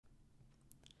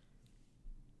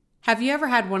Have you ever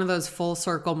had one of those full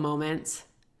circle moments?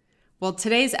 Well,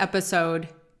 today's episode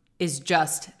is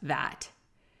just that.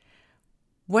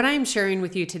 What I'm sharing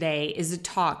with you today is a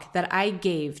talk that I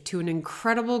gave to an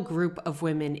incredible group of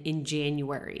women in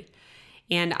January.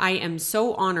 And I am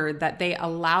so honored that they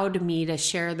allowed me to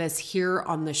share this here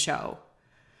on the show.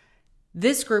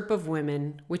 This group of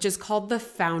women, which is called the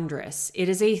Foundress, it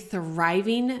is a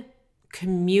thriving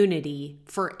community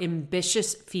for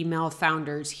ambitious female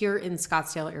founders here in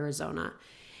Scottsdale, Arizona.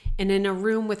 And in a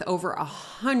room with over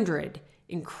 100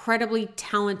 incredibly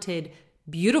talented,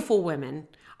 beautiful women,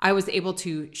 I was able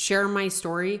to share my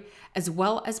story as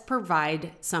well as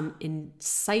provide some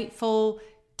insightful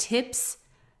tips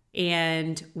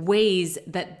and ways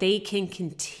that they can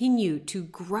continue to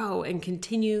grow and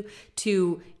continue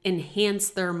to enhance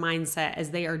their mindset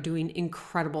as they are doing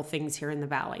incredible things here in the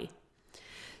Valley.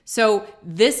 So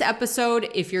this episode,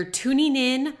 if you're tuning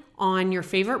in on your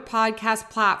favorite podcast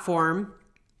platform,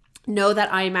 know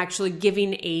that I am actually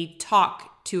giving a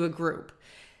talk to a group.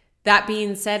 That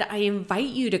being said, I invite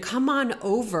you to come on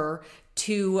over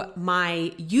to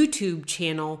my YouTube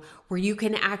channel where you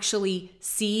can actually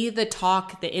see the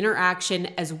talk, the interaction,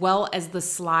 as well as the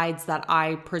slides that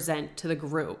I present to the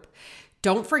group.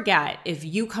 Don't forget, if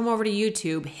you come over to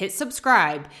YouTube, hit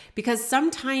subscribe, because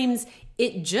sometimes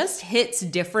it just hits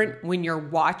different when you're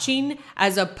watching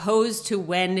as opposed to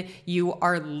when you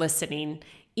are listening.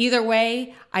 Either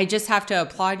way, I just have to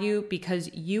applaud you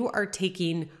because you are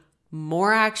taking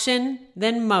more action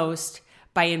than most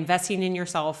by investing in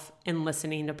yourself and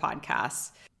listening to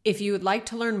podcasts. If you would like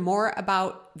to learn more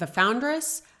about the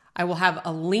Foundress, I will have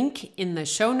a link in the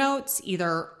show notes,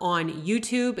 either on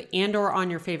YouTube and or on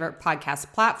your favorite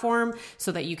podcast platform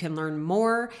so that you can learn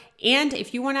more. And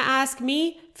if you want to ask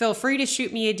me, feel free to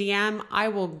shoot me a DM. I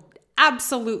will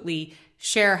absolutely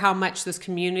share how much this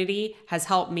community has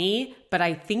helped me, but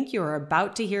I think you're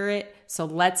about to hear it. So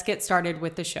let's get started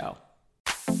with the show.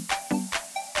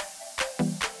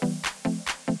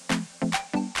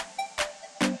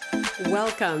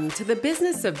 Welcome to the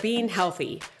business of being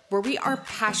healthy, where we are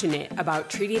passionate about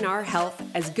treating our health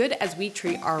as good as we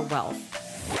treat our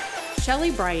wealth.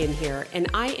 Shelly Bryan here, and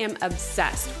I am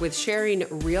obsessed with sharing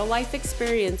real life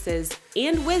experiences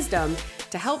and wisdom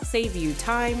to help save you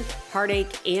time,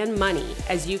 heartache, and money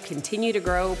as you continue to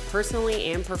grow personally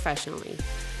and professionally.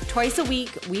 Twice a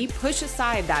week, we push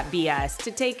aside that BS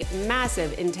to take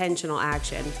massive intentional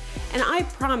action. And I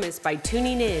promise by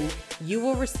tuning in, you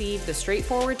will receive the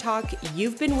straightforward talk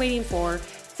you've been waiting for,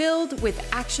 filled with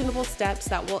actionable steps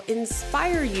that will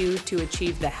inspire you to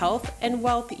achieve the health and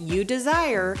wealth you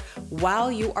desire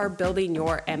while you are building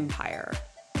your empire.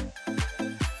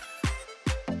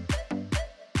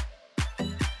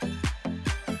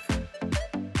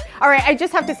 All right, I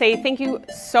just have to say thank you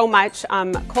so much,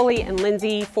 Coley and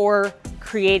Lindsay, for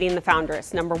creating the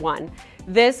Foundress, number one.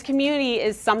 This community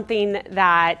is something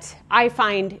that I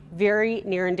find very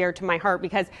near and dear to my heart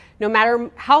because no matter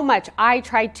how much I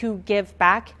try to give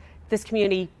back, this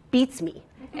community beats me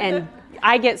and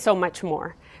I get so much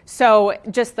more. So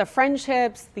just the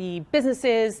friendships, the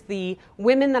businesses, the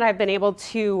women that I've been able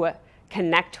to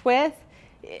connect with,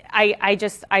 I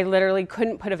literally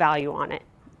couldn't put a value on it.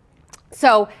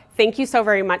 So thank you so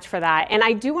very much for that. And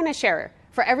I do want to share,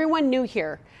 for everyone new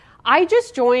here, I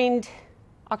just joined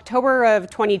October of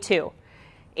 22.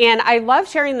 And I love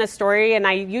sharing this story, and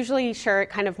I usually share it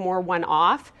kind of more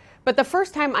one-off. But the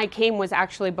first time I came was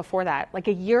actually before that, like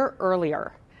a year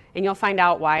earlier. And you'll find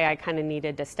out why I kind of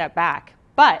needed to step back.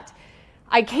 But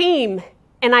I came,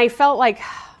 and I felt like,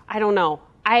 I don't know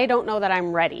that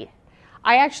I'm ready.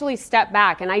 I actually stepped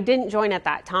back, and I didn't join at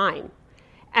that time.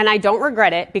 And I don't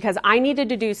regret it because I needed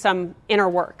to do some inner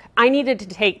work. I needed to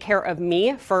take care of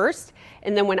me first.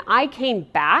 And then when I came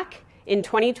back in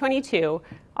 2022,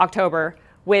 October,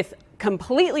 with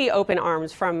completely open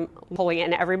arms from Polly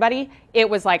and everybody, it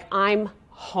was like, I'm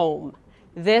home.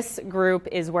 This group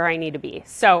is where I need to be.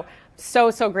 So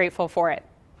grateful for it.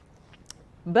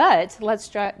 But let's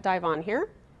dive on here.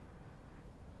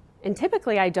 And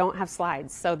typically I don't have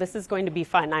slides, so this is going to be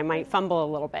fun. I might fumble a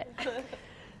little bit.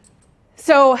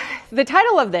 So the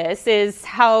title of this is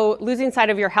How Losing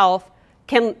Sight of Your Health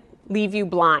Can Leave You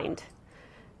Blind.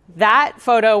 That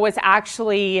photo was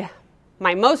actually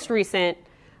my most recent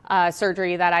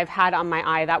surgery that I've had on my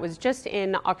eye. That was just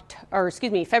in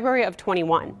February of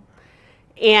 21.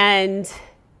 And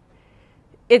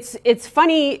it's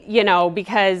funny,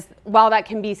 because while that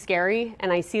can be scary,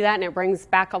 and I see that and it brings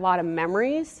back a lot of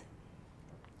memories,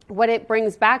 what it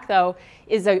brings back though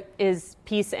is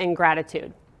peace and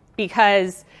gratitude.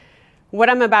 Because what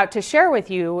I'm about to share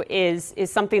with you is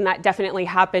something that definitely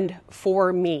happened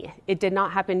for me. It did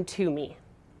not happen to me.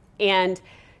 And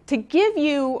to give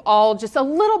you all just a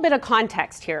little bit of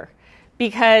context here,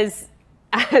 because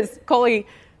as Coley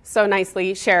so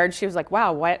nicely shared, she was like,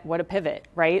 wow, what a pivot,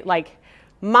 right? Like,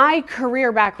 my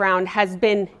career background has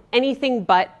been anything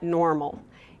but normal.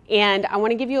 And I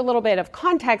want to give you a little bit of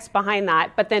context behind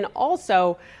that, but then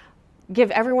also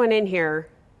give everyone in here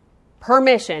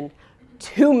permission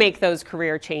to make those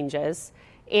career changes.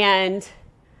 And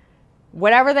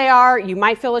whatever they are, you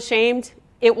might feel ashamed.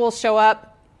 It will show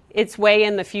up its way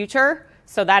in the future.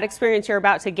 So that experience you're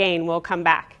about to gain will come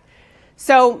back.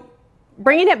 So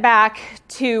bringing it back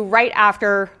to right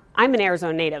after, I'm an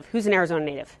Arizona native. Who's an Arizona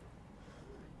native?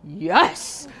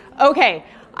 Yes. Okay.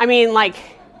 I mean, like,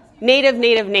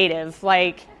 native.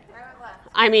 Like,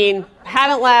 I mean,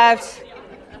 haven't left.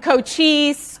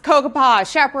 Cochise,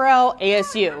 Cocopah, Chaparral,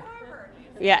 ASU.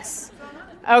 Yes.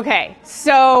 Okay.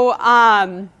 So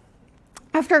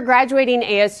after graduating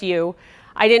ASU,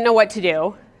 I didn't know what to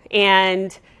do.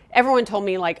 And everyone told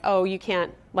me, like, oh, you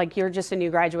can't, like, you're just a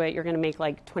new graduate. You're going to make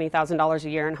like $20,000 a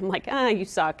year. And I'm like, you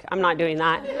suck. I'm not doing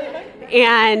that.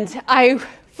 And I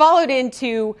followed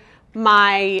into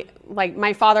my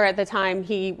father at the time.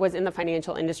 He was in the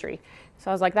financial industry.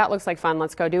 So I was like, that looks like fun.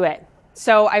 Let's go do it.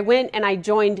 So I went and I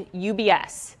joined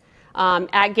UBS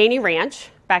at Gainey Ranch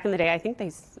back in the day. I think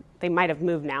they might have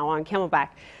moved now on Camelback.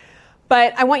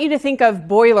 But I want you to think of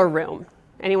Boiler Room.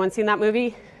 Anyone seen that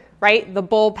movie? Right? The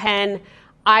bullpen.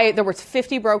 There was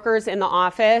 50 brokers in the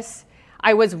office.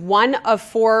 I was one of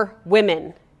 4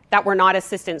 women that were not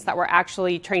assistants that were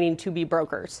actually training to be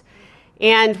brokers.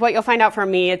 And what you'll find out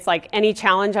from me, it's like any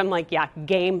challenge, I'm like, yeah,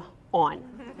 game on.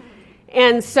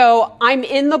 And so I'm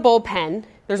in the bullpen.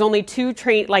 There's only 2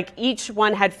 each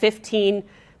one had 15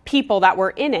 people that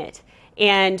were in it.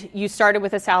 And you started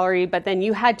with a salary, but then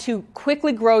you had to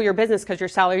quickly grow your business because your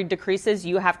salary decreases.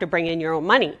 You have to bring in your own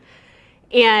money.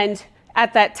 And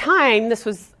at that time, this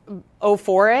was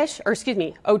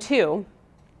 02,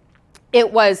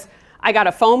 it was, I got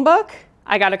a phone book,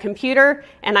 I got a computer,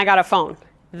 and I got a phone.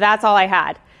 That's all I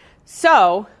had.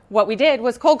 So what we did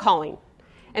was cold calling.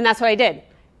 And that's what I did.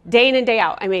 Day in and day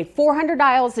out. I made 400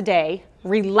 dials a day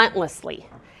relentlessly.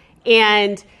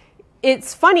 And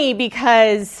it's funny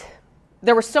because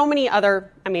there were so many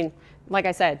other, like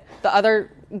I said, the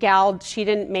other gal, she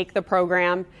didn't make the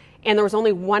program. And there was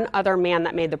only one other man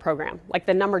that made the program. Like,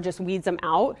 the number just weeds them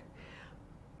out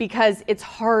because it's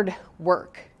hard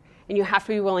work and you have to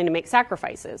be willing to make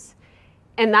sacrifices.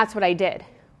 And that's what I did.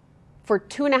 For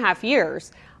 2.5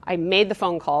 years, I made the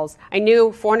phone calls. I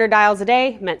knew 400 dials a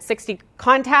day meant 60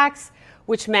 contacts,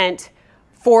 which meant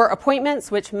 4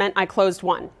 appointments, which meant I closed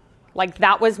 1. Like,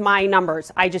 that was my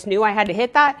numbers. I just knew I had to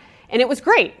hit that. And it was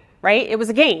great, right? It was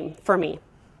a game for me.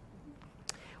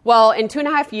 Well, in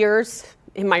 2.5 years,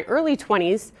 in my early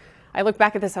 20s, I look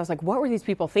back at this, I was like, what were these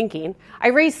people thinking? I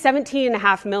raised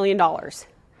 $17.5 million.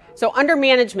 So under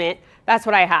management, that's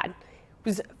what I had. It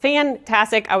was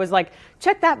fantastic. I was like,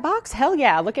 check that box? Hell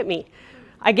yeah, look at me.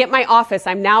 I get my office.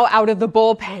 I'm now out of the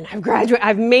bullpen. I've graduated.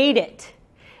 I've made it.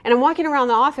 And I'm walking around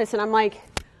the office and I'm like,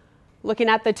 looking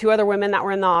at the 2 other women that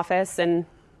were in the office and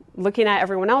looking at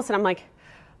everyone else. And I'm like,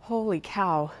 holy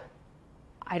cow,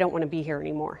 I don't want to be here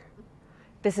anymore.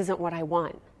 This isn't what I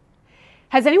want.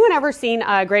 Has anyone ever seen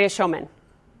Greatest Showman?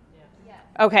 Yeah.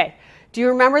 Okay. Do you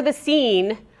remember the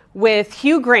scene with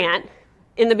Hugh Grant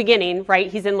in the beginning, right?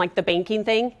 He's in like the banking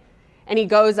thing and he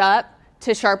goes up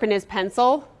to sharpen his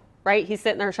pencil, right? He's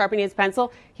sitting there sharpening his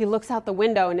pencil. He looks out the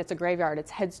window and it's a graveyard.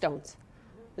 It's headstones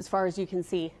as far as you can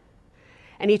see.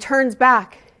 And he turns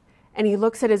back and he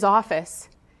looks at his office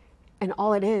and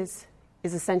all it is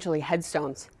essentially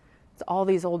headstones. It's all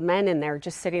these old men in there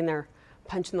just sitting there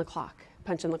punching the clock.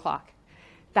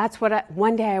 That's what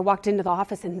one day I walked into the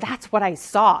office and that's what I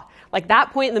saw. Like,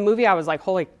 that point in the movie, I was like,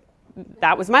 holy,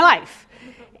 that was my life.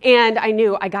 And I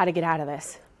knew I got to get out of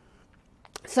this.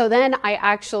 So then I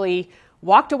actually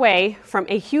walked away from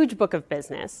a huge book of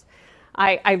business.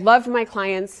 I loved my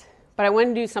clients, but I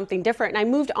wanted to do something different. And I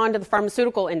moved on to the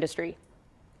pharmaceutical industry.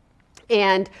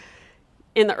 And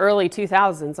in the early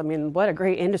 2000s, what a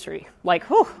great industry. Like,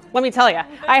 whew, let me tell you,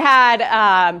 I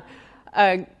had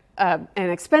an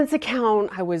expense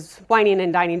account. I was wining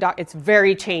and dining. It's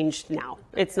very changed now.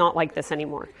 It's not like this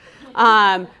anymore.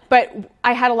 But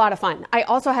I had a lot of fun. I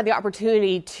also had the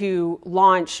opportunity to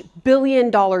launch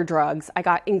billion-dollar drugs. I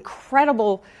got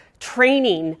incredible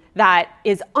training that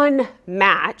is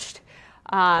unmatched.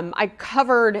 I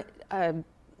covered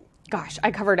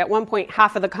at one point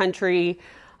half of the country.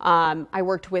 I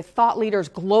worked with thought leaders,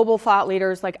 global thought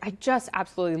leaders. Like, I just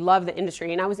absolutely love the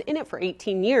industry. And I was in it for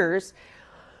 18 years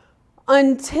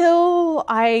until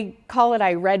I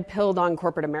red-pilled on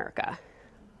corporate America.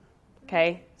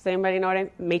 Okay? Does anybody know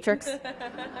what Matrix?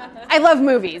 I love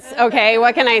movies. Okay?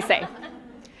 What can I say?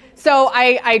 So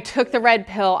I took the red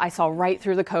pill. I saw right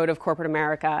through the code of corporate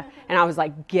America, and I was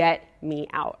like, get me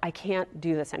out. I can't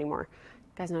do this anymore.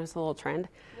 You guys notice a little trend?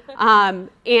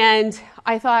 And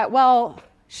I thought, well,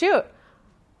 shoot,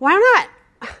 why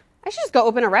not? I should just go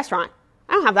open a restaurant.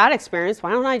 I don't have that experience. Why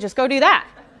don't I just go do that?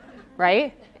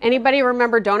 Right? Anybody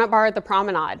remember Donut Bar at the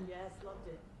Promenade? Yes, loved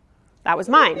it. That was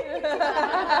mine.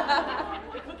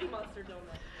 The Cookie Monster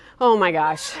donut. Oh my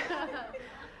gosh.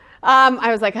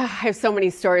 I was like, I have so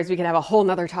many stories. We could have a whole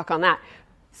nother talk on that.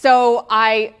 So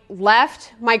I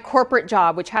left my corporate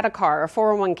job, which had a car, a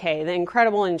 401k, the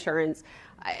incredible insurance,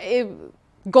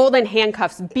 golden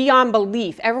handcuffs, beyond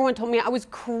belief. Everyone told me I was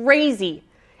crazy.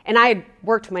 And I had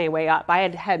worked my way up. I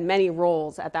had had many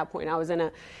roles at that point. I was in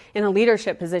a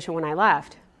leadership position when I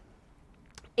left.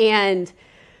 And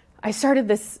I started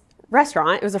this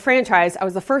restaurant. It was a franchise. I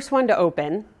was the first one to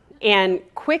open. And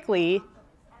quickly...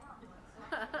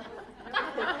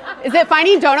 Is it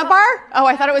Finding Donut Bar? Oh,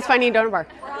 I thought it was Finding Donut Bar.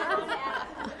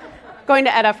 Going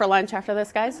to Edda for lunch after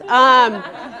this, guys.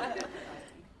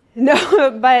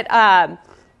 No, but I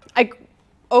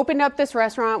opened up this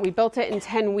restaurant. We built it in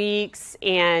 10 weeks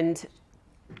and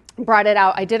brought it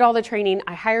out. I did all the training.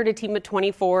 I hired a team of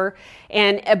 24.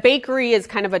 And a bakery is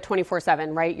kind of a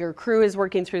 24/7, right? Your crew is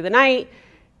working through the night.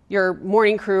 Your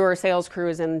morning crew or sales crew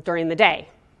is in during the day.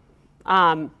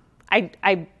 I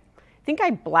think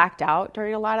I blacked out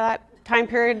during a lot of that time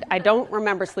period. I don't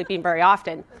remember sleeping very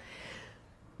often.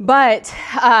 But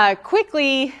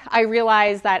quickly, I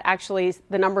realized that actually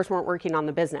the numbers weren't working on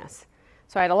the business.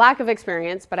 So I had a lack of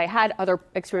experience, but I had other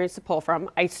experience to pull from.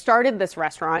 I started this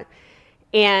restaurant,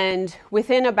 and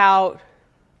within about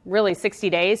really 60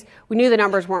 days, we knew the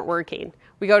numbers weren't working.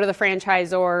 We go to the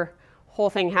franchisor, whole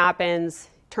thing happens.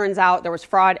 Turns out there was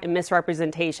fraud and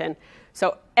misrepresentation.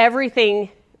 So everything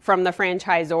from the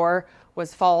franchisor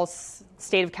was false.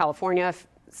 State of California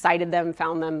cited them,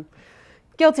 found them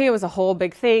guilty. It was a whole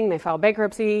big thing. They filed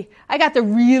bankruptcy. I got the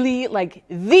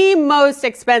most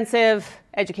expensive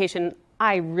education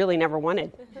I really never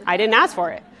wanted. I didn't ask for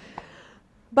it.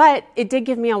 But it did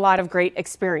give me a lot of great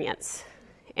experience.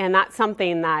 And that's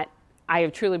something that I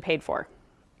have truly paid for.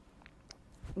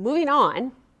 Moving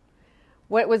on,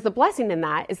 what was the blessing in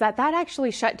that is that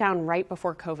actually shut down right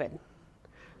before COVID.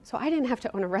 So I didn't have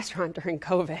to own a restaurant during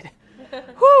COVID.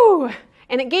 Whew!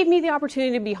 And it gave me the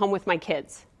opportunity to be home with my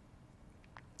kids.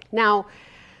 Now,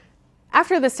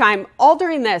 after this time, all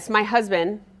during this, my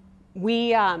husband, we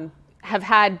have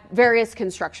had various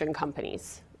construction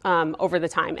companies over the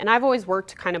time. And I've always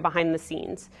worked kind of behind the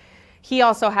scenes. He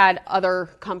also had other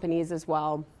companies as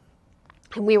well.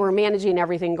 And we were managing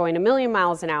everything going a million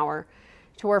miles an hour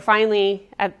to where finally,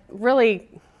 at really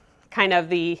kind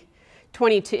of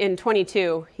in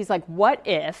 22, he's like, what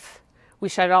if we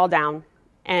shut it all down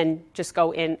and just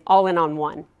go all in on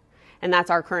one? And that's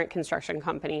our current construction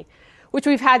company, which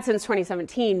we've had since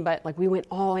 2017, but like we went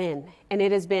all in. And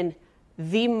it has been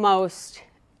the most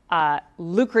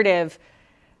lucrative,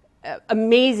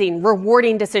 amazing,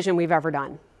 rewarding decision we've ever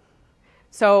done.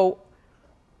 So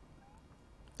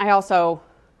I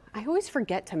always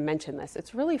forget to mention this.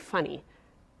 It's really funny.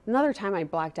 Another time I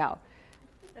blacked out.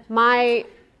 I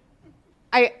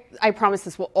promise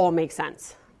this will all make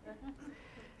sense.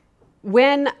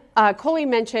 When Coley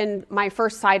mentioned my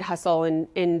first side hustle in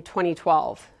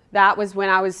 2012, that was when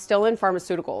I was still in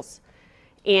pharmaceuticals.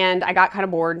 And I got kind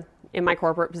of bored in my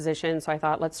corporate position, so I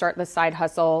thought, let's start this side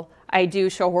hustle. I do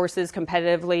show horses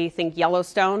competitively, think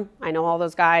Yellowstone. I know all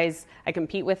those guys. I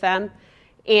compete with them.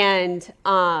 And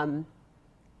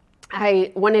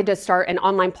I wanted to start an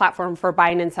online platform for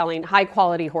buying and selling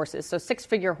high-quality horses, so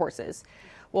six-figure horses.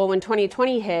 Well, when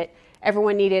 2020 hit,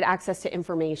 everyone needed access to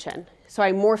information. So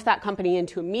I morphed that company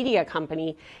into a media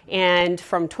company. And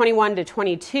from 21 to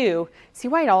 22, see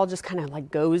why it all just kind of like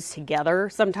goes together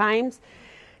sometimes?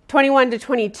 21 to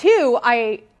 22,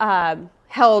 I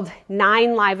held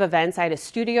 9 live events. I had a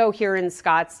studio here in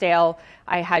Scottsdale.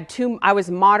 I was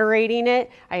moderating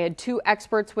it. I had 2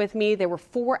 experts with me. They were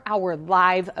 4-hour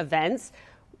live events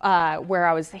where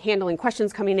I was handling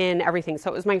questions coming in, everything. So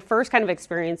it was my first kind of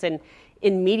experience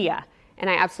in media, and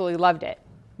I absolutely loved it.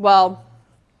 Well,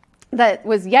 that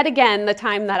was yet again the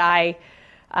time that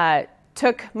I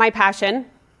took my passion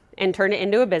and turned it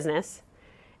into a business,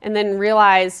 and then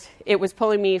realized it was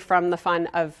pulling me from the fun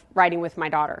of riding with my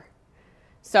daughter.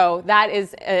 So that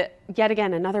is, yet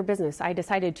again, another business I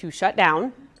decided to shut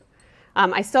down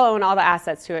I still own all the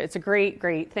assets to it. It's a great,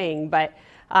 great thing, but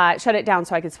shut it down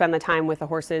so I could spend the time with the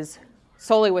horses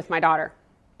solely with my daughter.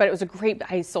 But it was a great,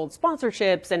 I sold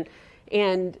sponsorships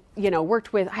and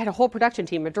worked with, I had a whole production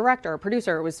team, a director, a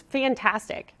producer. It was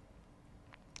fantastic.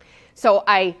 So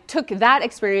I took that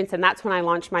experience, and that's when I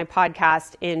launched my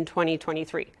podcast in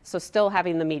 2023. So still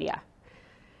having the media.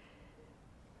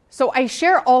 So I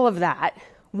share all of that,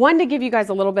 one, to give you guys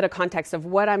a little bit of context of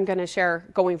what I'm going to share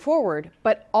going forward,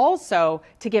 but also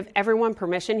to give everyone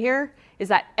permission here is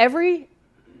that every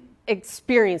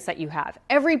experience that you have,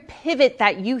 every pivot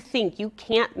that you think you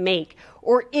can't make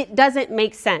or it doesn't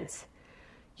make sense,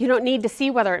 you don't need to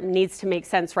see whether it needs to make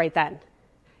sense right then.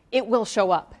 It will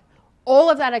show up. All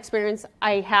of that experience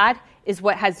I had is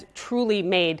what has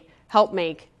truly helped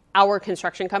make our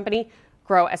construction company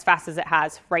grow as fast as it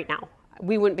has right now.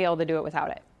 We wouldn't be able to do it without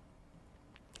it.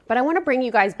 But I want to bring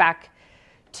you guys back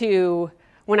to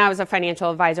when I was a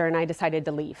financial advisor and I decided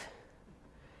to leave.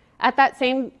 At that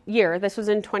same year, this was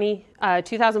in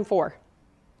 2004,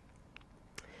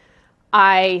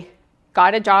 I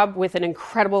got a job with an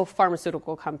incredible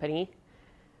pharmaceutical company.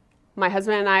 My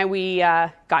husband and I, we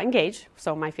got engaged,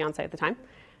 so my fiance at the time.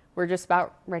 We're just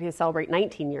about ready to celebrate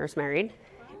 19 years married.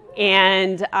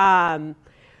 And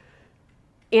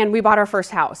we bought our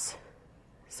first house.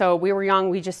 So we were young,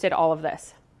 we just did all of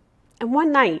this. And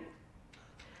one night,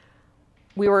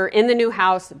 we were in the new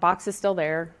house, the box is still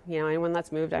there. Anyone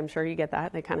that's moved, I'm sure you get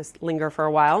that. They kind of linger for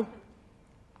a while.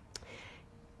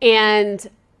 And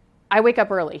I wake up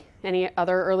early. Any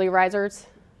other early risers?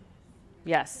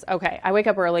 Yes. Okay. I wake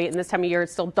up early, and this time of year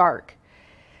it's still dark.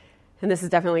 And this is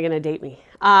definitely going to date me.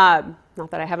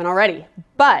 Not that I haven't already.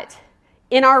 But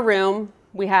in our room,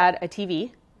 we had a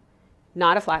TV,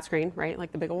 not a flat screen, right?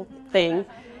 Like the big old thing.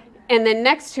 And then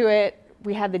next to it,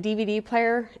 we had the DVD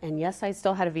player. And yes, I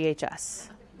still had a VHS.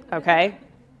 Okay.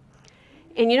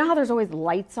 And you know how there's always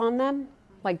lights on them?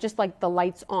 Just like the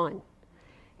lights on.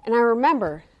 And I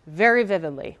remember very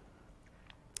vividly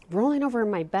rolling over in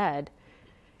my bed,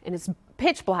 and it's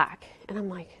pitch black. And I'm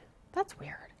like, that's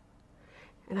weird.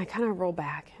 And I kind of roll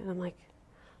back, and I'm like,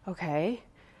 okay.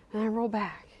 And I roll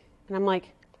back, and I'm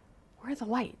like, where are the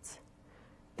lights?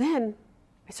 Then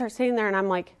I start sitting there, and I'm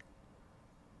like,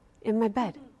 in my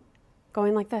bed,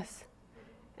 going like this.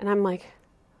 And I'm like,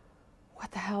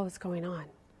 what the hell is going on?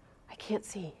 I can't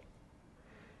see.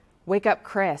 Wake up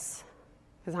Chris,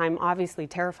 because I'm obviously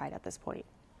terrified at this point.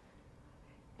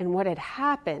 And what had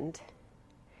happened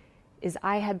is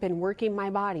I had been working my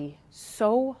body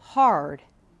so hard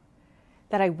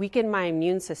that I weakened my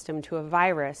immune system to a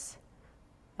virus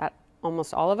that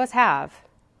almost all of us have,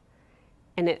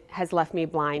 and it has left me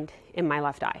blind in my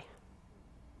left eye.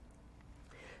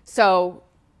 So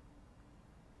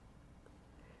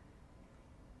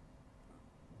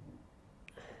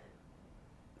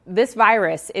this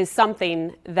virus is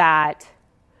something that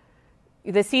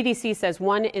the CDC says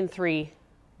 1 in 3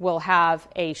 will have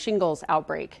a shingles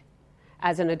outbreak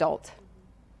as an adult.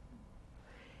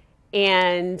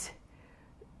 And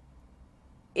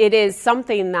it is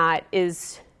something that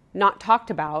is not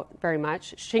talked about very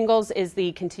much. Shingles is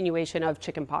the continuation of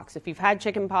chickenpox. If you've had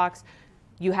chickenpox,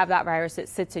 you have that virus, it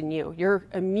sits in you. Your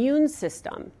immune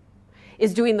system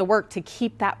is doing the work to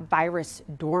keep that virus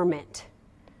dormant.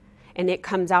 And it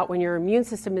comes out when your immune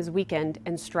system is weakened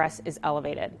and stress is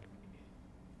elevated.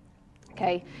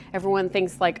 Okay, everyone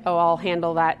thinks I'll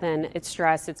handle that, then it's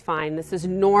stress, it's fine. This is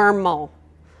normal.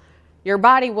 Your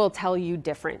body will tell you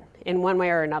different in one way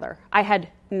or another. I had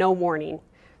no warning.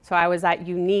 So I was that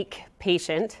unique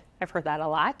patient. I've heard that a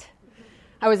lot.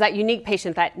 I was that unique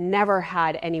patient that never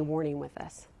had any warning with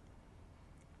this.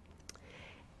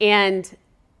 And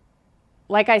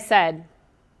like I said,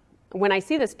 when I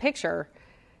see this picture,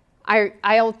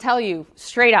 I'll tell you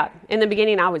straight up, in the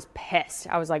beginning, I was pissed.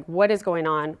 I was like, what is going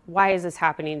on? Why is this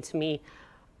happening to me?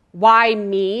 Why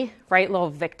me, right? Little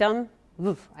victim.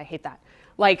 Oof, I hate that.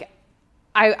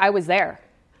 I was there.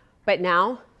 But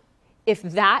now, if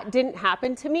that didn't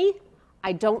happen to me,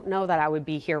 I don't know that I would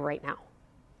be here right now.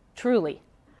 Truly.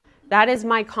 That is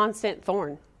my constant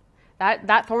thorn.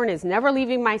 That thorn is never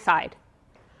leaving my side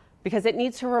because it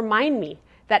needs to remind me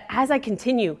that as I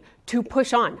continue to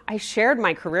push on, I shared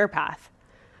my career path.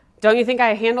 Don't you think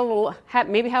I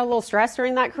maybe had a little stress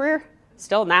during that career?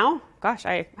 Still now? Gosh,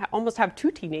 I almost have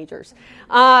 2 teenagers.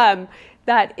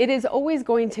 That it is always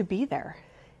going to be there.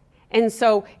 And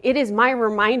so it is my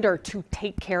reminder to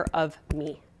take care of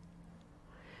me.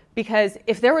 Because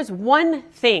if there was one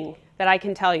thing that I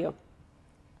can tell you,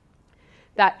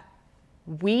 that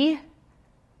we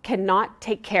cannot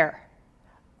take care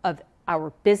of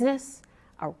our business,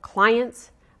 our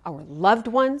clients, our loved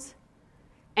ones,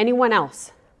 anyone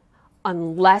else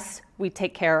unless we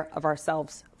take care of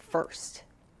ourselves first.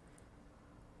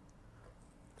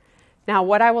 Now,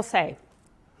 what I will say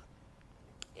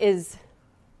is,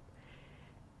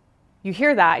 you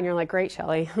hear that and you're like, great,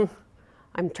 Shelly.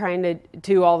 I'm trying to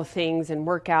do all the things and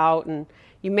work out. And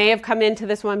you may have come into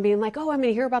this one being like, oh, I'm going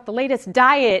to hear about the latest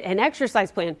diet and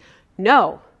exercise plan.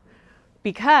 No,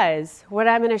 because what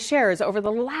I'm going to share is over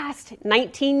the last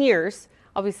 19 years,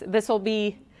 it'll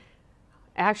be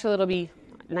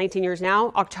 19 years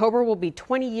now. October will be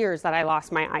 20 years that I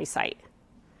lost my eyesight.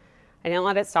 I didn't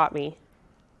let it stop me.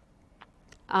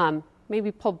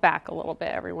 Maybe pulled back a little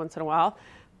bit every once in a while.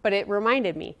 But it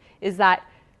reminded me is that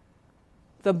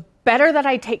the better that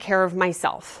I take care of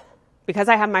myself, because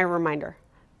I have my reminder,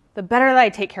 the better that I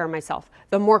take care of myself,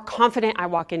 the more confident I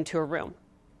walk into a room,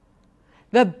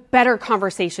 the better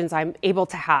conversations I'm able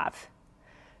to have,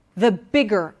 the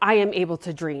bigger I am able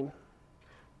to dream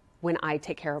when I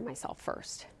take care of myself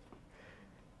first.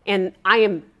 And I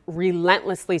am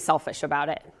relentlessly selfish about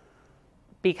it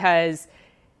because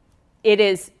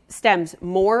it stems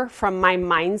more from my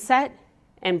mindset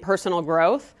and personal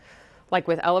growth, like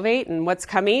with Elevate and what's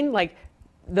coming. Like,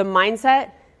 the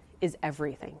mindset is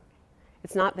everything.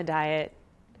 It's not the diet.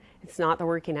 It's not the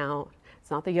working out.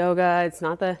 It's not the yoga. It's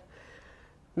not the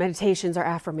meditations or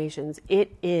affirmations.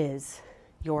 It is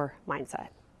your mindset.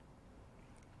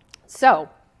 So,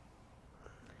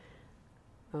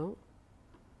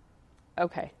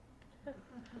 okay.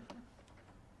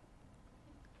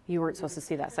 You weren't supposed to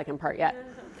see that second part yet.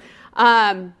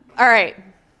 All right.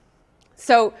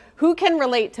 So who can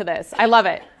relate to this? I love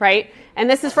it, right? And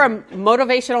this is from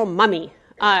Motivational Mummy.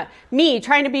 Me,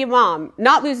 trying to be a mom,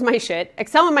 not lose my shit,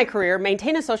 excel in my career,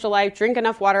 maintain a social life, drink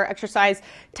enough water, exercise,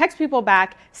 text people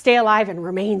back, stay alive, and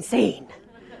remain sane.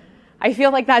 I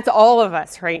feel like that's all of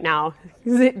us right now.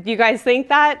 Do you guys think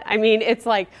that? I mean, it's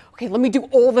like, okay, let me do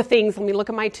all the things. Let me look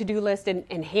at my to-do list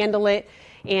and handle it.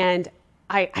 And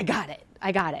I got it.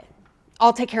 I got it.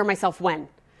 I'll take care of myself when?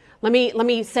 Let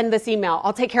me send this email.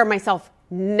 I'll take care of myself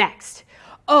next.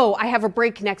 Oh, I have a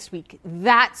break next week.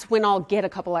 That's when I'll get a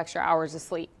couple extra hours of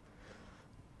sleep.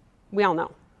 We all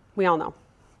know. We all know.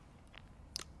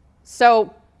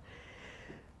 So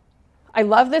I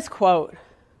love this quote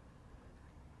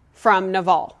from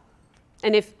Naval.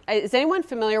 And is anyone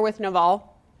familiar with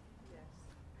Naval? Yes.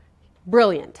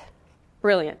 Brilliant.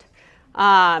 Brilliant.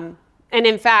 And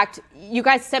in fact, you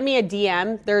guys sent me a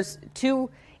DM. There's 2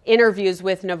 interviews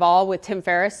with Naval with Tim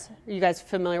Ferriss. Are you guys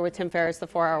familiar with Tim Ferriss, the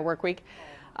 4-Hour Workweek?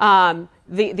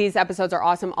 These episodes are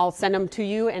awesome. I'll send them to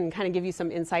you and kind of give you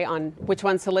some insight on which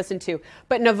ones to listen to.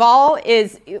 But Naval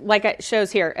is, like it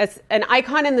shows here, as an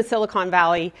icon in the Silicon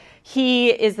Valley. He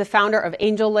is the founder of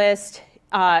AngelList.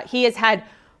 He has had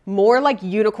more like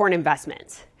unicorn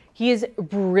investments. He is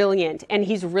brilliant, and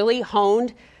he's really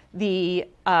honed the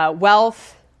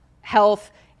wealth,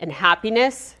 health, and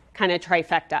happiness kind of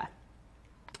trifecta.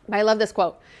 But I love this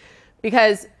quote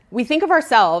because we think of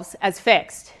ourselves as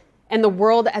fixed and the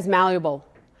world as malleable,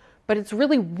 but it's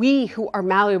really we who are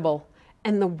malleable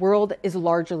and the world is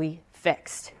largely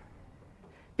fixed.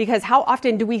 Because how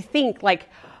often do we think like,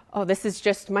 oh, this is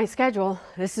just my schedule.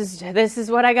 This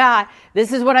is what I got.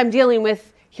 This is what I'm dealing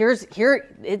with.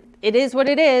 It is what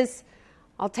it is.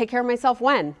 I'll take care of myself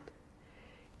when.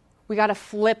 We got to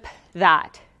flip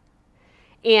that.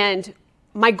 And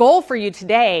my goal for you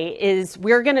today is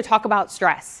we're going to talk about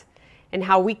stress and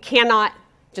how we cannot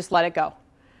just let it go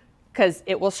because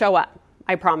it will show up.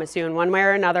 I promise you, in one way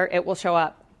or another, it will show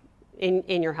up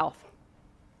in your health.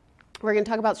 We're going to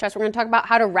talk about stress. We're going to talk about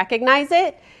how to recognize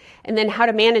it and then how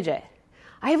to manage it.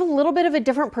 I have a little bit of a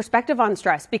different perspective on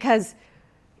stress because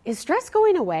is stress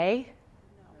going away?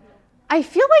 I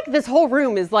feel like this whole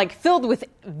room is like filled with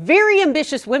very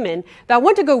ambitious women that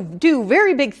want to go do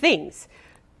very big things.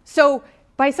 So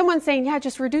by someone saying, yeah,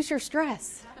 just reduce your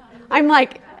stress, I'm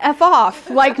like, F off.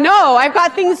 Like, no, I've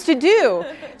got things to do.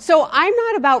 So I'm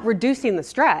not about reducing the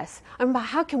stress. I'm about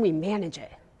how can we manage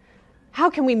it? How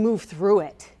can we move through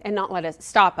it and not let it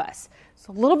stop us? It's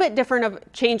a little bit different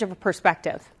of change of a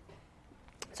perspective.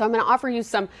 So I'm going to offer you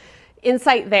some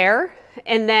insight there.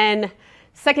 And then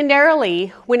secondarily,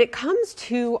 when it comes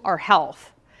to our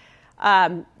health,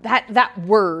 that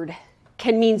word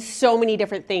can mean so many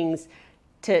different things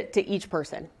to each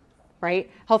person, right?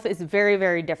 Health is very,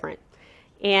 very different.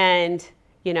 And,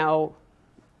 you know,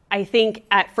 I think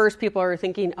at first people are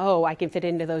thinking, oh, I can fit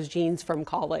into those jeans from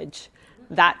college.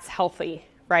 That's healthy,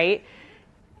 right?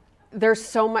 There's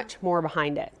so much more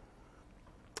behind it.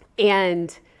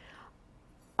 And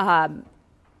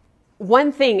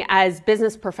one thing as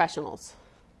business professionals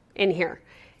in here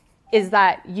is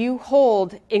that you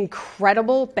hold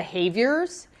incredible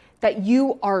behaviors that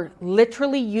you are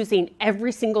literally using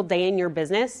every single day in your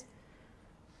business,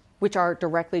 which are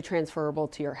directly transferable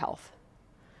to your health.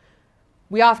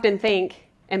 We often think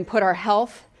and put our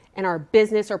health and our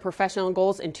business or professional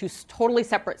goals into totally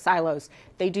separate silos.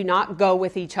 They do not go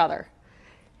with each other.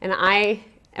 And I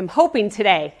am hoping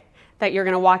today that you're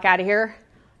going to walk out of here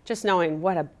just knowing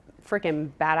what a freaking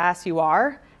badass you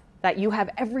are, that you have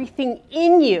everything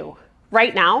in you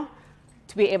right now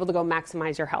to be able to go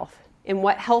maximize your health and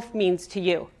what health means to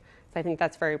you. So I think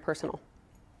that's very personal.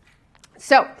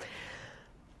 So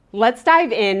let's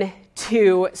dive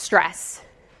into stress,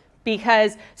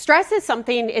 because stress is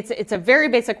something, it's a very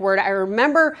basic word. I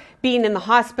remember being in the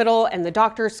hospital and the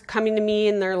doctors coming to me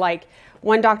and they're like,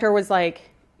 one doctor was like,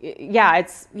 yeah,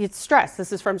 it's stress.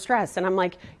 This is from stress. And I'm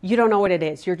like, you don't know what it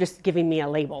is. You're just giving me a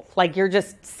label. Like, you're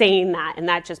just saying that. And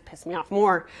that just pissed me off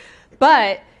more.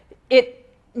 But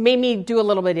it made me do a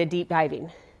little bit of deep diving,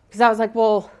 because I was like,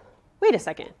 well, wait a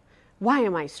second. Why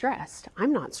am I stressed?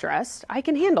 I'm not stressed. I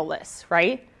can handle this,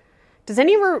 right? Does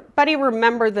anybody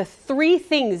remember the 3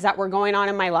 things that were going on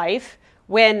in my life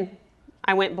when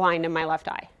I went blind in my left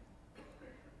eye?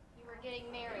 You were getting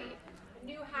married. A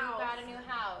new house. You got a new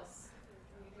house.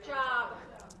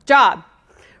 Job,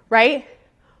 right?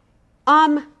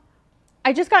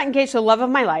 I just got engaged to the love of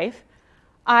my life.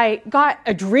 I got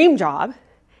a dream job,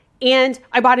 and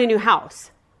I bought a new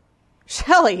house.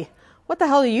 Shelly, what the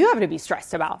hell do you have to be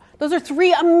stressed about? Those are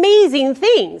 3 amazing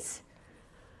things.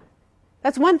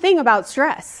 That's one thing about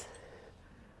stress.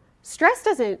 Stress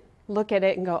doesn't look at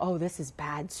it and go, oh, this is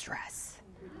bad stress.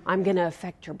 I'm going to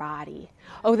affect your body.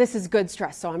 Oh, this is good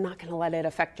stress, so I'm not going to let it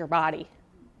affect your body.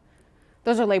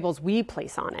 Those are labels we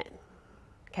place on it,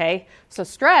 okay? So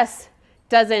stress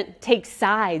doesn't take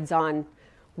sides on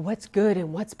what's good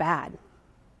and what's bad.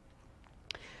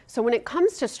 So when it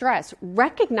comes to stress,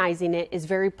 recognizing it is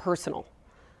very personal.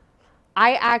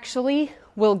 I actually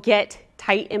will get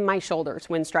tight in my shoulders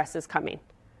when stress is coming.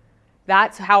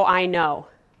 That's how I know.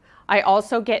 I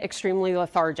also get extremely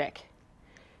lethargic.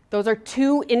 Those are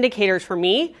 2 indicators for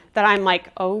me that I'm like,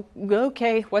 oh,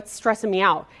 okay, what's stressing me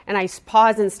out? And I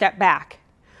pause and step back.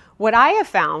 What I have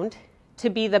found to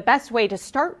be the best way to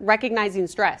start recognizing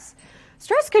stress.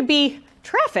 Stress could be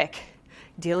traffic.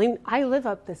 I live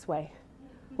up this way.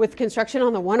 With construction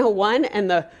on the 101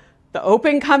 and the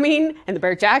open coming and the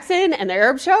Barrett Jackson and the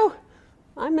Arab show,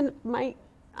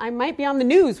 I might be on the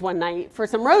news one night for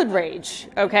some road rage,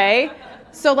 okay?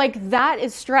 So like, that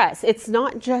is stress. It's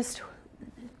not just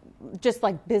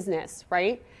like business,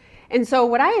 right? And so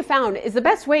what I have found is the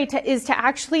best way is to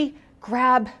actually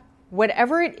grab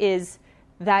whatever it is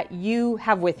that you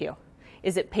have with you.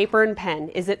 Is it paper and pen?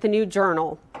 Is it the new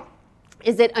journal?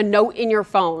 Is it a note in your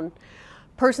phone?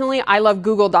 Personally, I love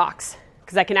Google Docs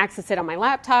because I can access it on my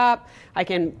laptop, I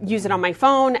can use it on my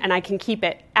phone, and I can keep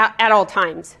it at all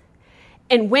times.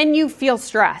 And when you feel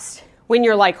stressed, when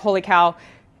you're like, holy cow,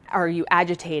 are you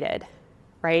agitated,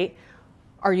 right?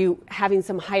 Are you having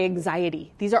some high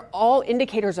anxiety? These are all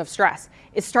indicators of stress.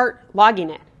 Start logging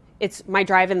it. It's my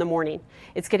drive in the morning.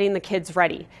 It's getting the kids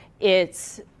ready.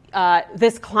 It's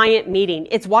this client meeting.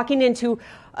 It's walking into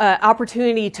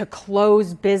opportunity to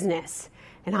close business.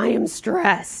 And I am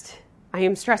stressed. I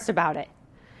am stressed about it.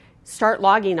 Start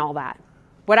logging all that.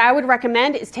 What I would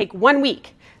recommend is take 1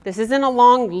 week. This isn't a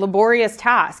long, laborious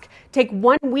task. Take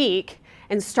 1 week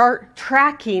and start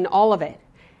tracking all of it.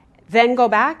 Then go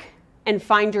back and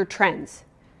find your trends.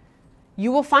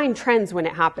 You will find trends when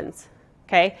it happens,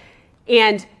 okay?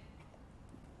 And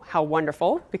how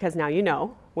wonderful, because now you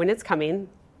know when it's coming,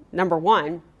 number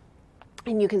 1,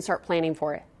 and you can start planning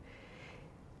for it.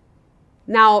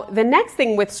 Now, the next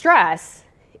thing with stress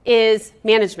is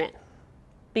management,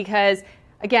 because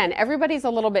again, everybody's a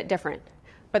little bit different,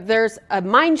 but there's a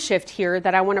mind shift here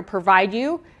that I want to provide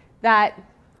you that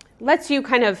lets you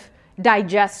kind of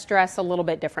digest stress a little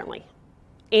bit differently.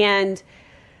 And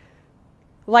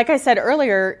like I said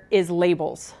earlier, is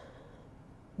labels.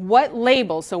 What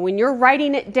labels? So when you're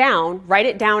writing it down, write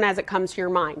it down as it comes to your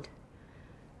mind,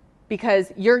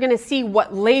 because you're going to see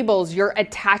what labels you're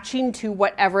attaching to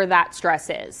whatever that stress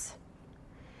is.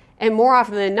 And more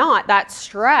often than not, that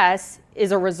stress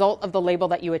is a result of the label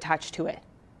that you attach to it.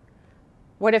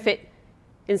 What if it,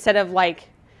 instead of like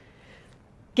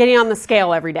getting on the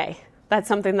scale every day, that's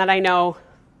something that I know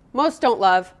most don't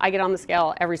love. I get on the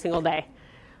scale every single day,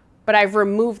 but I've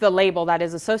removed the label that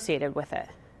is associated with it.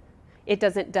 It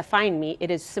doesn't define me.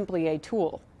 It is simply a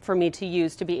tool for me to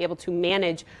use to be able to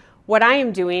manage what I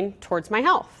am doing towards my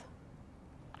health.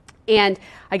 And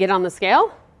I get on the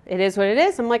scale. It is what it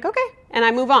is. I'm like, okay. And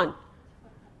I move on.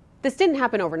 this didn't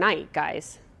happen overnight,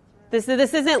 guys. This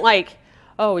isn't like,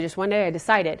 oh, just one day I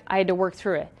decided. I had to work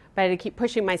through it. But I had to keep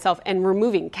pushing myself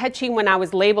and catching when I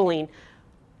was labeling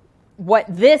what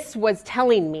this was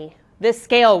telling me, this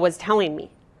scale was telling me.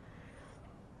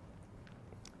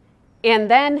 And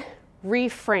then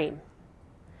reframe.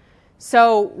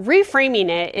 So reframing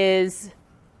it is,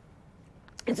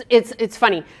 it's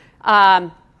funny.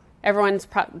 Everyone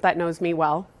that knows me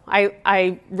well,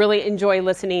 I really enjoy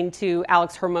listening to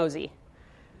Alex Hormozy.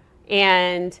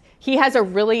 And he has a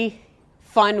really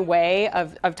fun way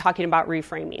of talking about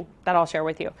reframing that I'll share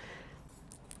with you.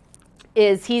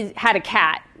 Is he had a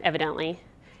cat, evidently,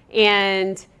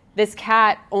 and this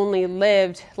cat only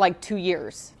lived like 2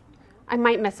 years. I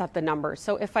might mess up the numbers,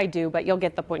 so if I do, but you'll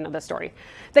get the point of the story.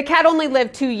 The cat only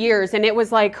lived 2 years, and it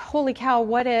was like, holy cow,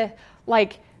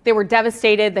 they were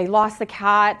devastated. They lost the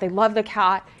cat. They loved the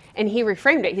cat. And he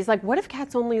reframed it. He's like, what if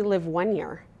cats only live 1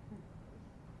 year?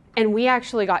 And we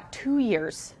actually got 2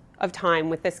 years of time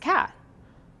with this cat.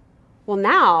 Well,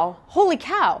 now, holy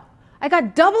cow, I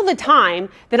got double the time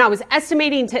than I was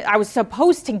I was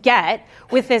supposed to get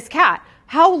with this cat.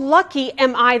 How lucky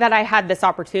am I that I had this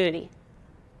opportunity?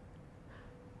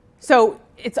 So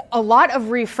it's a lot of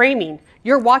reframing.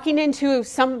 You're walking into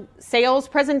some sales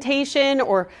presentation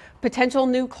or potential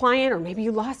new client, or maybe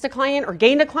you lost a client or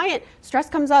gained a client. Stress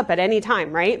comes up at any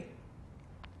time, right?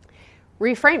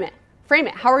 Reframe it. Frame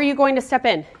it. How are you going to step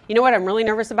in? You know what? I'm really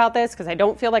nervous about this because I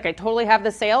don't feel like I totally have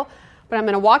the sale, but I'm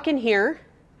going to walk in here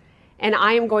and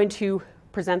I am going to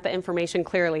present the information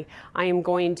clearly. I am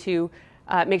going to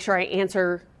make sure I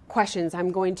answer questions.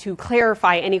 I'm going to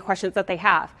clarify any questions that they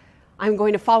have. I'm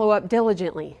going to follow up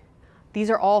diligently.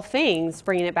 These are all things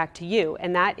bringing it back to you.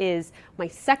 And that is my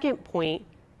second point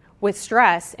with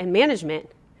stress and management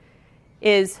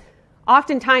is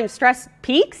oftentimes stress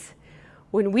peaks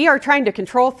when we are trying to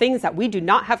control things that we do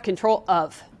not have control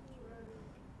of,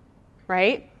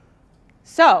 right?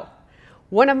 So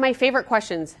one of my favorite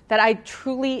questions that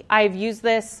I've used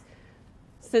this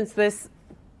since the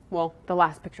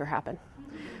last picture happened.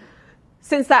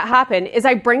 Since that happened is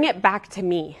I bring it back to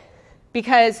me,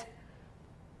 because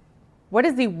what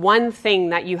is the one thing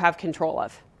that you have control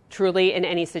of truly in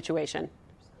any situation?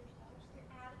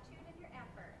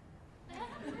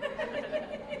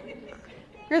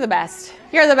 You're the best.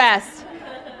 You're the best.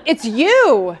 It's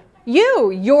you,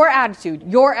 your attitude,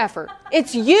 your effort.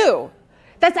 It's you.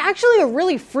 That's actually a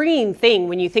really freeing thing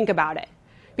when you think about it.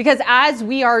 Because as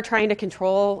we are trying to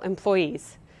control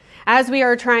employees, as we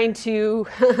are trying to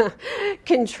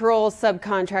control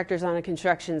subcontractors on a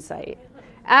construction site,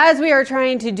 as we are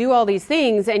trying to do all these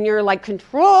things and you're like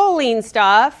controlling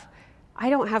stuff, I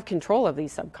don't have control of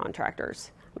these subcontractors.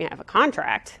 I mean, I have a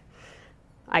contract.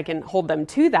 I can hold them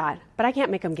to that, but I can't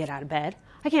make them get out of bed.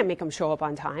 I can't make them show up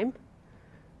on time,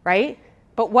 right?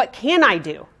 But what can I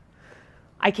do?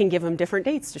 I can give them different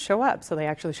dates to show up so they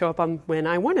actually show up on when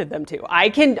I wanted them to. I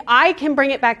can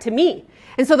bring it back to me.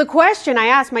 And so the question I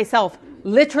ask myself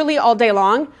literally all day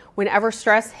long, whenever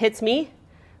stress hits me,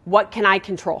 what can I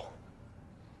control?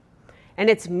 And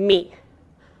it's me.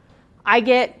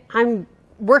 I'm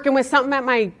working with something at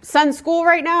my son's school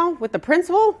right now with the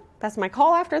principal. That's my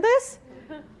call after this.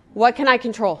 What can I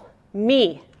control?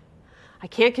 Me. I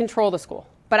can't control the school,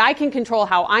 but I can control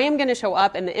how I am going to show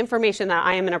up and the information that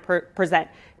I am going to present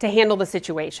to handle the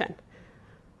situation,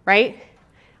 right?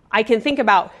 I can think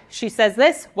about, she says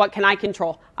this, what can I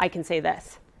control? I can say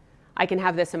this. I can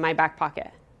have this in my back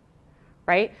pocket,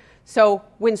 right? So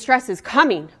when stress is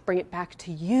coming, bring it back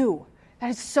to you. That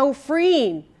is so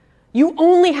freeing. You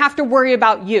only have to worry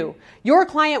about you. Your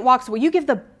client walks away. You give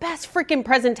the best freaking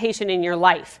presentation in your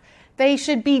life. They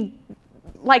should be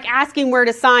like asking where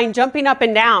to sign, jumping up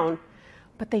and down,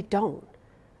 but they don't.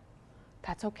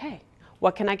 That's okay.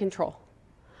 What can I control?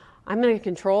 I'm going to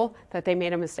control that they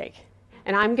made a mistake.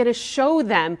 And I'm going to show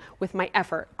them with my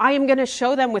effort. I am going to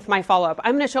show them with my follow-up.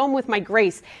 I'm going to show them with my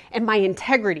grace and my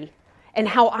integrity and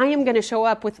how I am going to show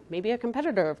up with maybe a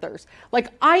competitor of theirs. Like,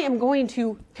 I am going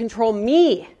to control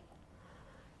me.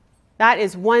 That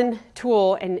is one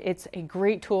tool, and it's a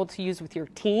great tool to use with your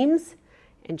teams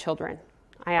and children.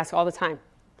 I ask all the time.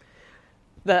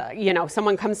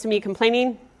 Someone comes to me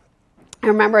complaining. I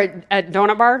remember at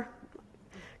Donut Bar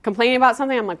complaining about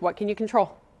something. I'm like, what can you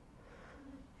control?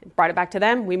 Brought it back to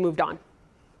them. We moved on,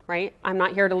 right? I'm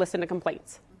not here to listen to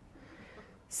complaints.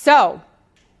 So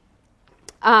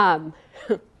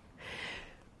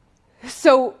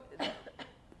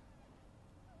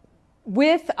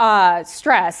with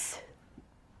stress,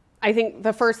 I think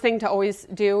the first thing to always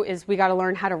do is we got to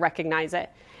learn how to recognize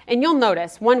it. And you'll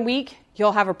notice 1 week,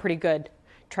 you'll have a pretty good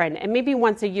trend. And maybe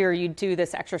once a year you do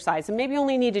this exercise, and maybe you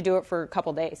only need to do it for a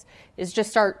couple days, is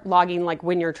just start logging like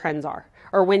when your trends are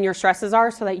or when your stresses are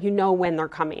so that you know when they're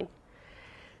coming.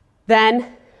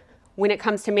 Then when it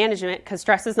comes to management, because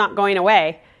stress is not going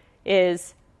away,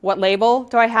 is what label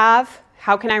do I have?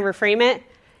 How can I reframe it?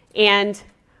 And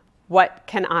what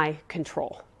can I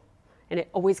control? And it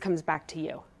always comes back to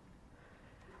you.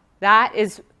 That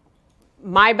is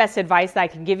my best advice that I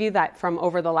can give you that from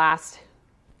over the last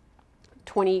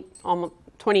almost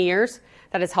 20 years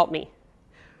that has helped me,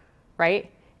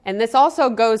 right? And this also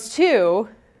goes to,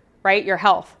 right, your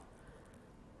health.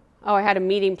 Oh, I had a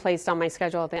meeting placed on my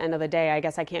schedule at the end of the day. I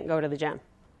guess I can't go to the gym.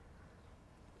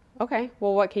 Okay,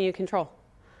 well, what can you control?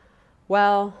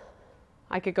 Well,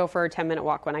 I could go for a 10-minute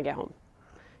walk when I get home.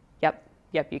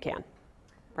 Yep, you can,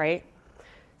 right?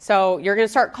 So you're going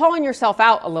to start calling yourself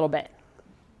out a little bit.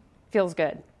 Feels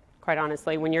good, quite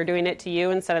honestly, when you're doing it to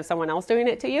you instead of someone else doing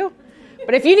it to you.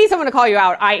 But if you need someone to call you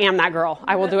out, I am that girl.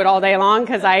 I will do it all day long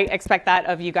because I expect that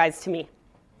of you guys to me.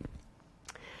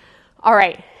 All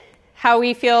right, how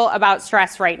we feel about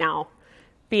stress right now,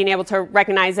 being able to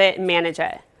recognize it and manage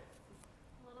it. A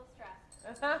little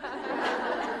stressed.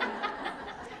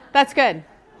 That's good.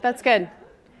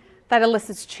 That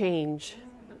elicits change.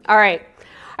 All right,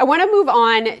 I want to move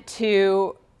on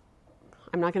to,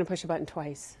 I'm not going to push a button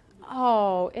twice.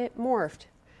 Oh, it morphed.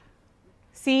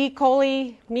 See,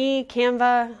 Coley, me,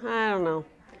 Canva, I don't know.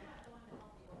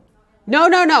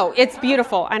 No, it's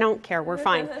beautiful. I don't care, we're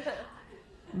fine.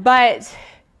 But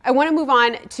I want to move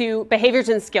on to behaviors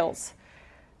and skills.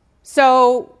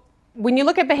 So when you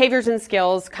look at behaviors and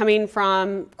skills coming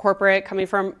from corporate, coming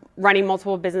from running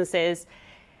multiple businesses,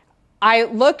 I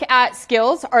look at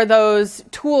skills are those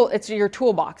it's your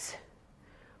toolbox.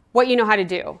 What you know how to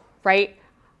do, right?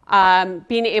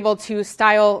 Being able to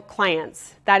style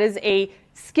clients. That is a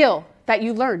skill that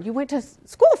you learned. You went to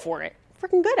school for it.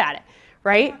 Freaking good at it,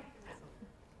 right?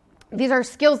 These are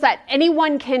skills that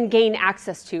anyone can gain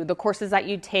access to. The courses that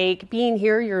you take, being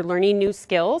here, you're learning new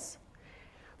skills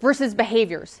versus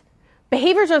behaviors.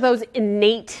 Behaviors are those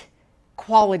innate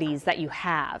qualities that you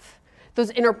have,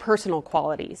 those interpersonal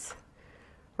qualities,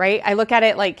 right? I look at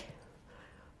it like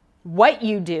what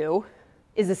you do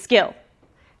is a skill.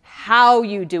 How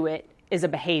you do it is a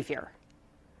behavior,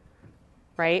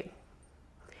 right?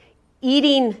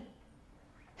 Eating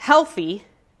healthy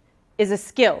is a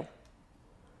skill.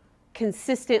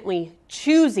 Consistently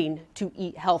choosing to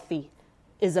eat healthy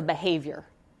is a behavior,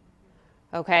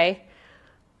 okay?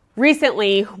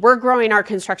 Recently, we're growing our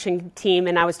construction team,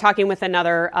 and I was talking with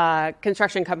another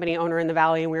construction company owner in the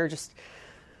Valley, and we were just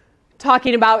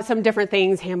talking about some different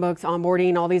things, handbooks,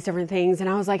 onboarding, all these different things. And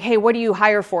I was like, hey, what do you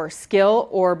hire for, skill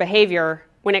or behavior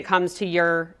when it comes to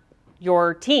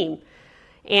your team?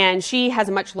 And she has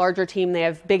a much larger team. They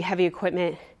have big, heavy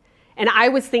equipment. And I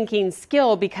was thinking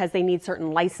skill because they need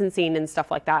certain licensing and stuff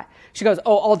like that. She goes,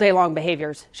 oh, all day long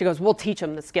behaviors. She goes, we'll teach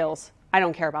them the skills. I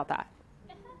don't care about that.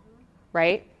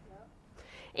 Right?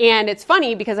 And it's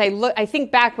funny because I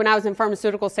think back when I was in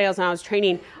pharmaceutical sales and I was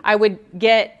training, I would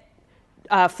get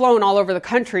flown all over the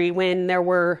country when there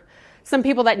were some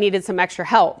people that needed some extra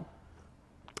help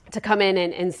to come in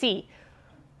and see.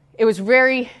 It was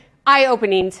very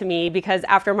eye-opening to me because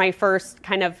after my first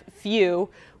kind of few,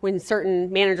 when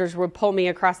certain managers would pull me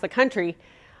across the country,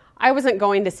 I wasn't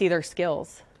going to see their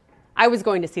skills. I was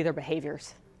going to see their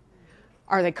behaviors.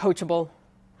 Are they coachable?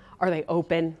 Are they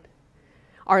open?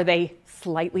 Are they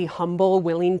slightly humble,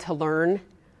 willing to learn?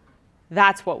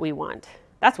 That's what we want.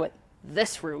 That's what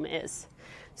this room is.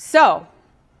 So,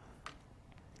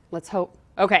 let's hope.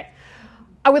 Okay.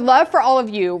 I would love for all of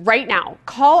you right now,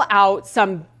 call out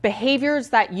some behaviors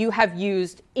that you have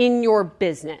used in your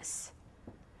business.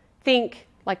 Think,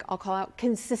 like I'll call out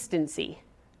consistency.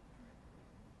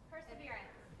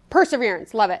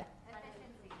 Perseverance, love it.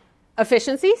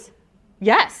 Efficiencies?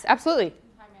 Yes, absolutely.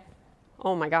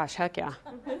 Oh my gosh, heck yeah.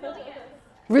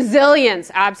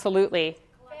 Resilience, absolutely.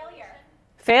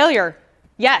 Failure,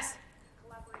 yes.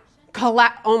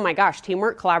 Oh my gosh,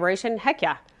 teamwork, collaboration, heck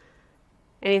yeah.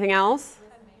 Anything else?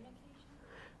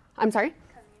 I'm sorry?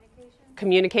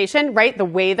 Communication, right? The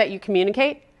way that you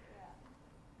communicate? Yeah.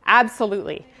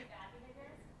 Absolutely.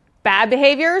 Bad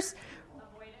behaviors?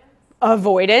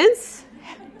 Avoidance.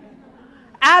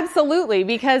 Absolutely,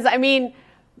 because I mean,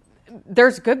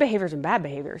 there's good behaviors and bad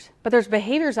behaviors, but there's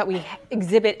behaviors that we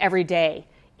exhibit every day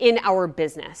in our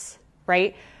business,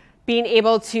 right? Being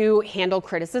able to handle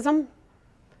criticism,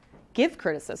 give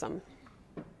criticism,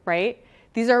 right?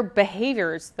 These are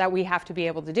behaviors that we have to be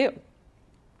able to do.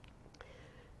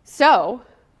 So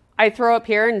I throw up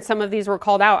here, and some of these were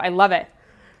called out. I love it.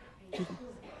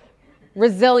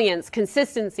 resilience,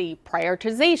 consistency,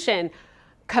 prioritization,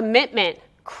 commitment,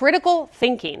 critical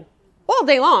thinking. All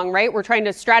day long, right? We're trying to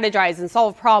strategize and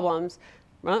solve problems.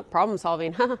 Well, problem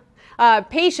solving.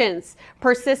 Patience,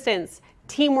 persistence,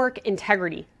 teamwork,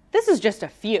 integrity. This is just a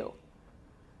few.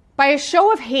 By a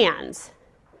show of hands,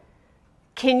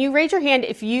 can you raise your hand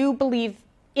if you believe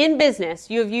in business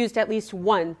you have used at least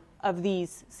one of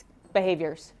these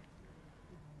behaviors?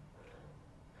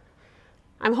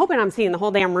 I'm hoping I'm seeing the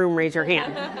whole damn room raise your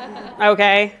hand.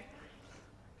 Okay?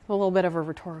 A little bit of a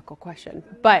rhetorical question.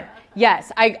 But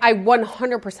yes, I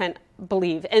 100%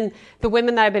 believe. And the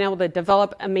women that I've been able to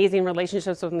develop amazing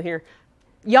relationships with in here,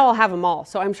 y'all have them all.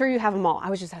 So I'm sure you have them all. I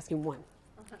was just asking one.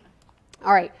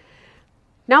 All right.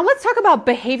 Now let's talk about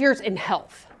behaviors in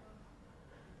health.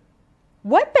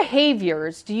 What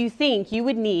behaviors do you think you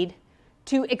would need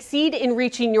to exceed in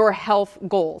reaching your health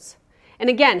goals? And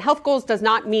again, health goals does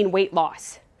not mean weight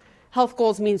loss. Health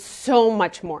goals means so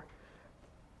much more.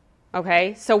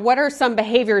 Okay, so what are some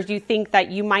behaviors you think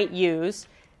that you might use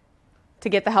to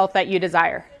get the health that you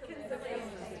desire?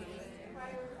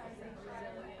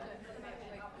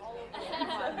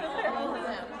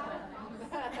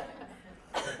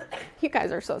 You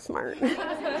guys are so smart.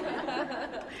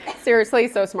 Seriously,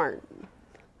 so smart.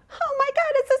 Oh my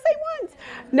God, it's the same ones.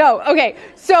 No, okay,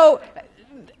 so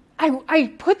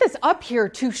I put this up here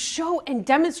to show and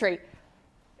demonstrate.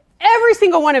 Every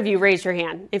single one of you raised your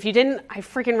hand. If you didn't, I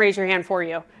freaking raise your hand for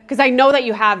you because I know that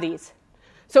you have these.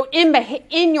 So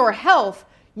in your health,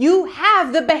 you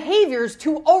have the behaviors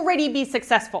to already be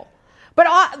successful. But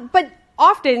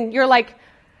often you're like,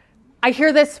 I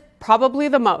hear this probably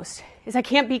the most, is I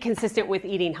can't be consistent with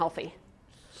eating healthy.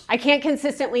 I can't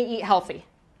consistently eat healthy,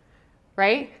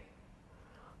 right?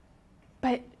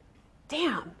 But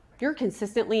damn, you're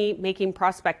consistently making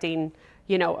prospecting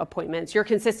appointments. You're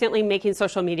consistently making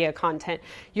social media content.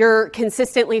 You're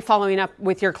consistently following up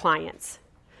with your clients.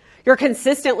 You're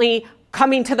consistently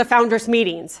coming to the Foundress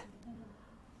meetings.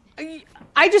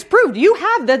 I just proved you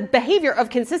have the behavior of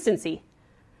consistency.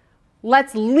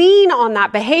 Let's lean on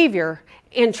that behavior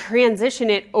and transition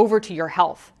it over to your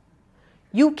health.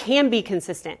 You can be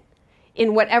consistent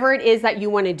in whatever it is that you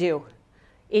want to do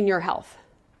in your health.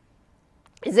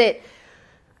 Is it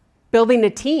building a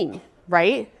team,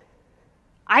 right?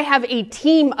 I have a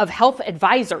team of health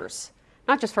advisors,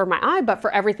 not just for my eye, but for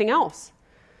everything else,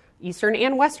 Eastern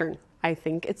and Western. I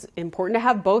think it's important to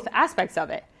have both aspects of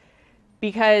it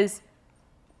because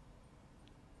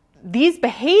these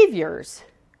behaviors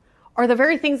are the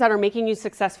very things that are making you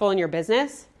successful in your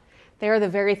business. They are the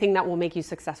very thing that will make you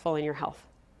successful in your health.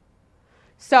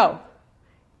 So,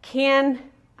 can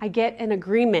I get an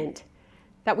agreement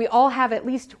that we all have at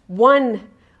least one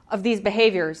of these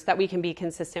behaviors that we can be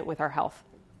consistent with our health?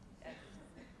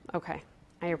 Okay,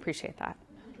 I appreciate that.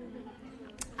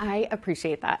 I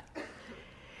appreciate that.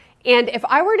 And if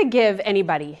I were to give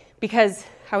anybody, because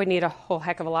I would need a whole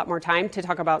heck of a lot more time to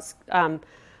talk about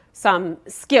some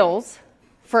skills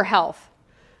for health,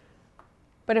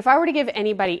 but if I were to give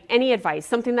anybody any advice,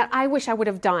 something that I wish I would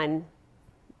have done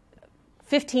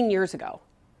 15 years ago,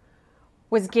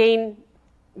 was to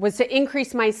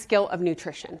increase my skill of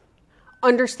nutrition,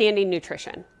 understanding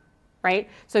nutrition, right?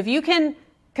 So if you can,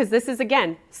 because this is,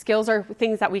 again, skills are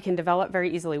things that we can develop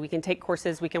very easily. We can take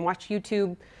courses, we can watch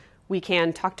YouTube, we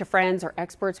can talk to friends or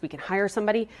experts, we can hire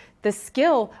somebody. The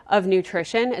skill of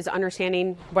nutrition is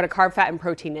understanding what a carb, fat, and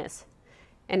protein is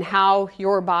and how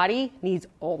your body needs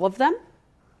all of them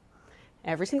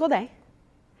every single day.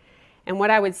 And what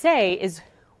I would say is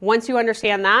once you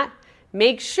understand that,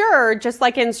 make sure, just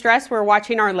like in stress, we're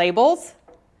watching our labels,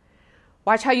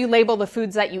 watch how you label the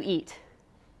foods that you eat.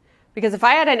 Because if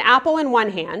I had an apple in one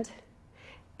hand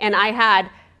and I had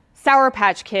Sour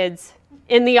Patch Kids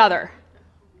in the other,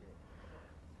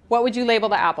 what would you label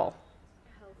the apple?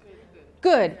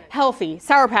 Good, healthy,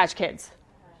 Sour Patch Kids.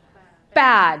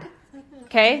 Bad,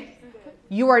 okay?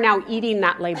 You are now eating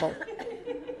that label.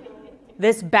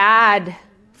 This bad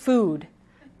food,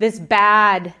 this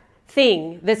bad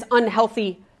thing, this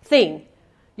unhealthy thing,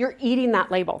 you're eating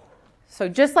that label. So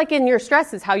just like in your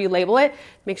stress is how you label it,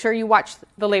 make sure you watch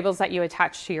the labels that you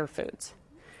attach to your foods.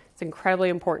 It's incredibly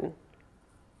important.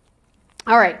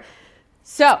 All right,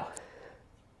 so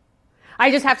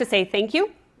I just have to say thank you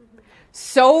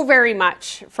so very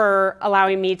much for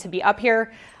allowing me to be up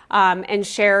here and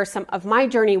share some of my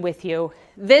journey with you.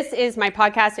 This is my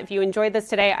podcast. If you enjoyed this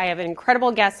today, I have an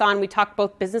incredible guest on. We talk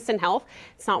both business and health.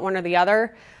 It's not one or the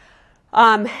other.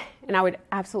 And I would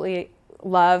absolutely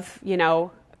love,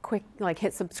 quick,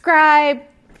 hit subscribe.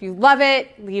 If you love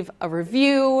it, leave a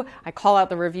review. I call out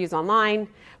the reviews online.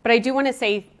 But I do want to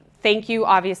say thank you,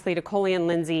 obviously, to Coley and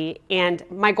Lindsay. And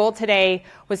my goal today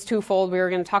was twofold. We were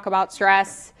going to talk about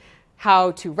stress,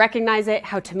 how to recognize it,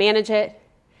 how to manage it,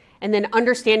 and then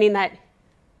understanding that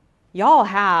y'all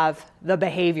have the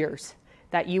behaviors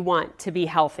that you want to be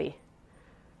healthy.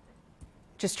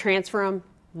 Just transfer them,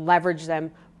 leverage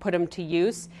them, put them to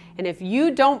use. And if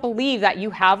you don't believe that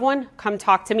you have one, come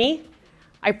talk to me.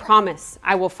 I promise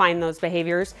I will find those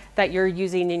behaviors that you're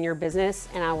using in your business,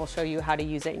 and I will show you how to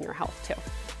use it in your health too.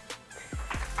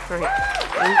 All right.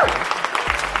 Thank you.